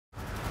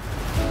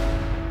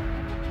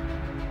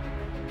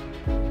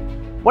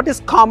What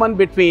is common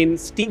between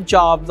Steve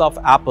Jobs of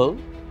Apple,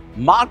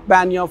 Mark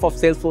Benioff of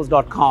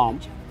Salesforce.com,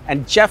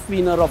 and Jeff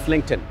Weiner of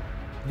LinkedIn?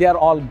 They are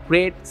all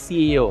great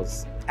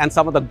CEOs and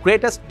some of the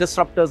greatest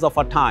disruptors of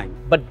our time.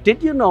 But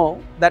did you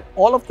know that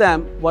all of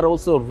them were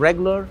also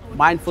regular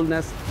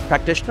mindfulness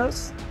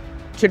practitioners?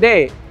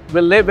 Today,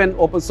 we live in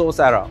open source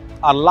era.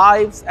 Our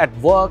lives at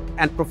work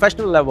and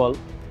professional level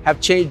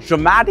have changed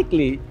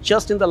dramatically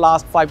just in the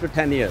last 5 to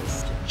 10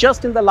 years.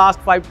 Just in the last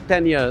 5 to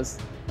 10 years,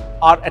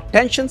 our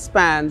attention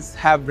spans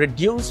have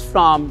reduced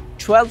from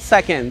 12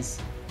 seconds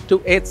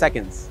to 8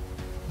 seconds.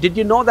 Did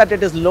you know that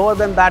it is lower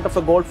than that of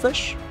a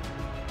goldfish?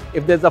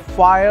 If there's a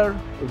fire,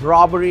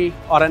 robbery,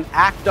 or an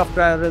act of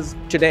terrorism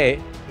today,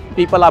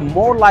 people are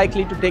more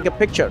likely to take a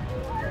picture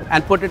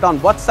and put it on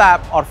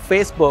WhatsApp or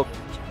Facebook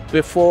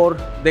before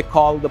they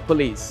call the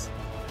police.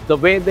 The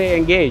way they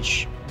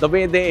engage, the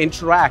way they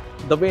interact,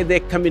 the way they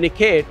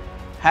communicate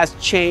has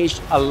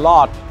changed a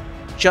lot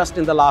just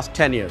in the last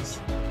 10 years.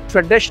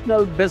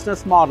 Traditional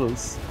business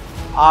models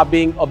are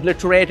being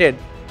obliterated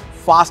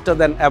faster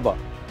than ever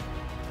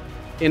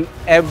in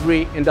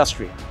every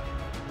industry.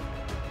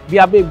 We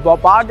are being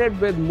bombarded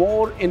with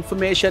more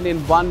information in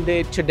one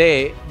day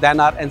today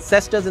than our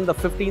ancestors in the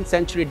 15th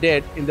century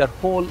did in their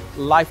whole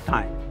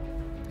lifetime.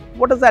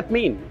 What does that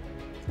mean?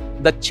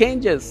 The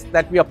changes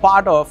that we are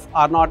part of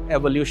are not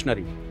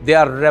evolutionary. They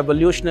are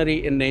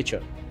revolutionary in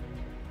nature.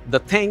 The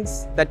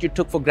things that you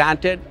took for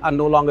granted are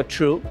no longer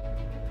true.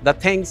 The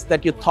things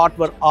that you thought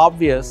were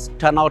obvious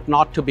turn out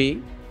not to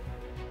be.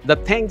 The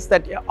things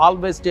that you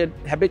always did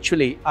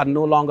habitually are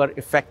no longer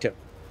effective.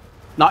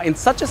 Now, in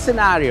such a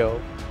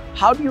scenario,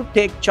 how do you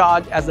take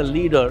charge as a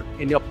leader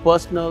in your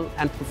personal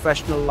and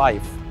professional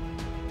life?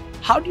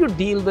 How do you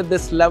deal with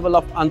this level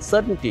of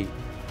uncertainty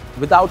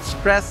without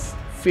stress,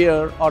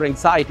 fear, or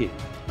anxiety?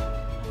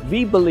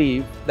 We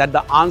believe that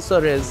the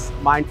answer is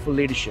mindful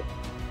leadership.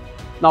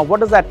 Now, what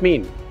does that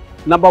mean?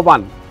 Number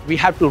one, we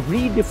have to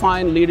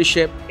redefine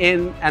leadership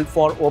in and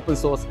for open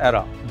source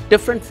era,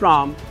 different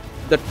from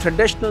the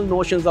traditional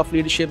notions of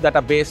leadership that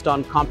are based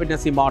on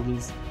competency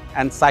models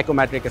and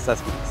psychometric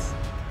assessments.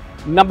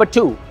 Number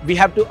two, we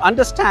have to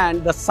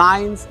understand the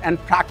science and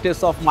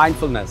practice of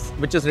mindfulness,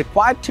 which is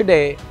required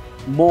today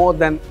more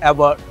than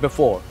ever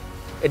before.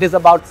 It is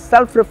about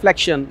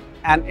self-reflection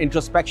and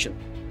introspection.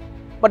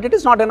 But it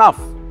is not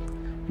enough.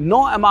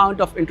 No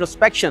amount of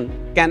introspection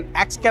can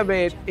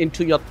excavate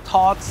into your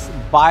thoughts,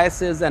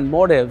 biases, and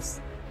motives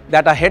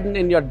that are hidden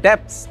in your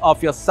depths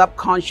of your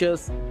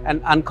subconscious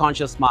and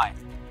unconscious mind.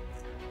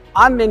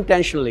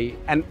 Unintentionally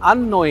and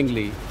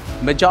unknowingly,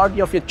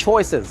 majority of your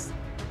choices,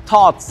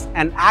 thoughts,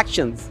 and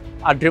actions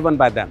are driven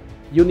by them.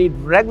 You need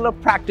regular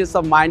practice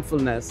of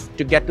mindfulness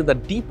to get to the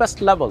deepest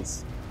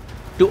levels,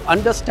 to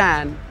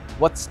understand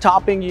what's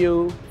stopping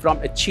you from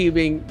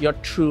achieving your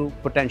true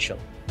potential.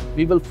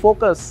 We will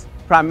focus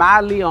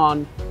primarily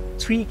on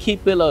 3 key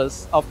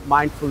pillars of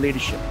mindful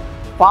leadership.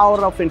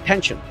 Power of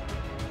intention,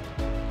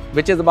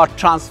 which is about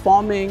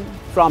transforming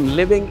from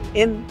living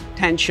in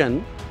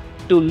tension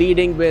to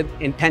leading with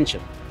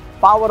intention.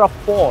 Power of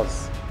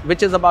pause,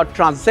 which is about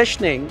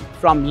transitioning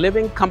from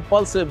living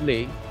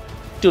compulsively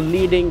to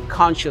leading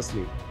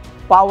consciously.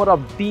 Power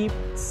of deep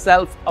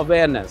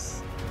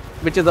self-awareness,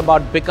 which is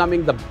about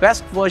becoming the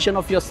best version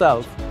of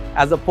yourself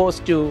as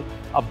opposed to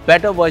a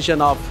better version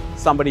of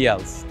somebody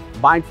else.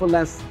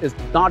 Mindfulness is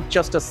not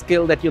just a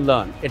skill that you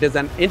learn. It is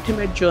an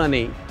intimate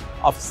journey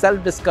of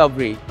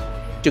self-discovery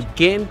to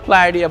gain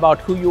clarity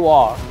about who you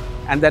are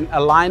and then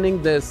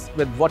aligning this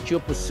with what you're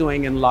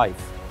pursuing in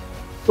life.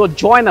 So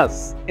join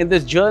us in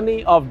this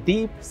journey of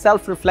deep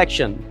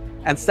self-reflection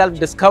and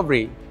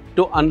self-discovery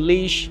to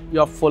unleash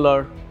your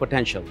fuller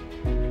potential.